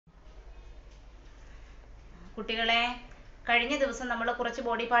കുട്ടികളെ കഴിഞ്ഞ ദിവസം നമ്മൾ കുറച്ച്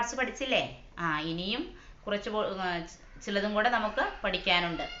ബോഡി പാർട്സ് പഠിച്ചില്ലേ? ഇനിയും കുറച്ച് ചിലതും കൂടെ നമുക്ക്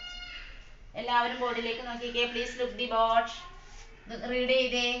പഠിക്കാനുണ്ട്. എല്ലാവരും ബോർഡിലേക്ക് നോക്കിക്കേ. Please look the board. Read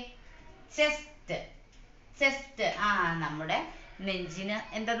ചെയ്തേ. ചെസ്റ്റ്. ചെസ്റ്റ്. നമ്മുടെ നെഞ്ചിന്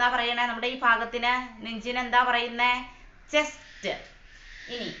എന്തെന്നാ പറയണേ? നമ്മുടെ ഈ ഭാഗത്തിന് നെഞ്ചിന് എന്താ പറയുന്നേ? ചെസ്റ്റ്.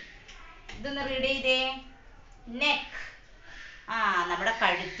 ഇനി ഇതൊന്ന് റീഡ് ചെയ്തേ. നെക്ക്. നമ്മുടെ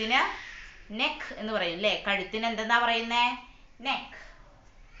കഴുത്തിന് നെക്ക് എന്ന് പറയും അല്ലേ? കഴുത്തിന് എന്തെന്നാ പറയുന്നേ? നെക്ക്.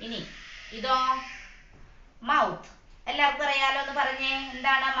 ഇനി ഇതോ? മൗത്ത്. എല്ലാവർക്കും അറിയാലോ, ഒന്ന് പറഞ്ഞേ.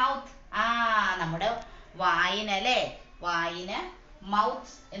 എന്താണ് മൗത്ത്? നമ്മുടെ വായിന് അല്ലേ? വായിന്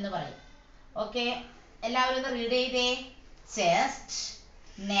മൗത്ത് എന്ന് പറയും. ഓക്കെ, എല്ലാവരും ഒന്ന് റീഡ് ചെയ്തേ. Chest,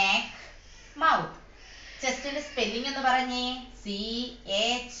 neck, mouth. ചെസ്റ്റിന്റെ സ്പെല്ലിംഗ് എന്ന് പറഞ്ഞേ.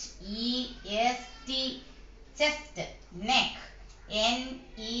 CHEST. Chest. Neck.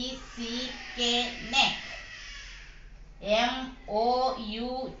 NECK. Neck.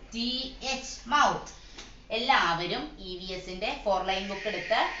 MOUTH. Mouth. എല്ലാവരും EVSന്റെ 4 ലൈൻ ബുക്ക്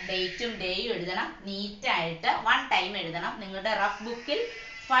എടുത്ത് ഡേറ്റും ഡേയും എഴുതണം. നീറ്റായിട്ട് 1 ടൈം എഴുതണം. നിങ്ങളുടെ റഫ് ബുക്കിൽ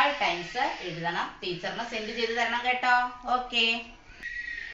 5 ടൈംസ് എഴുതണം. ടീച്ചറിന് സെൻഡ് ചെയ്ത് തരണം കേട്ടോ. ഓക്കെ.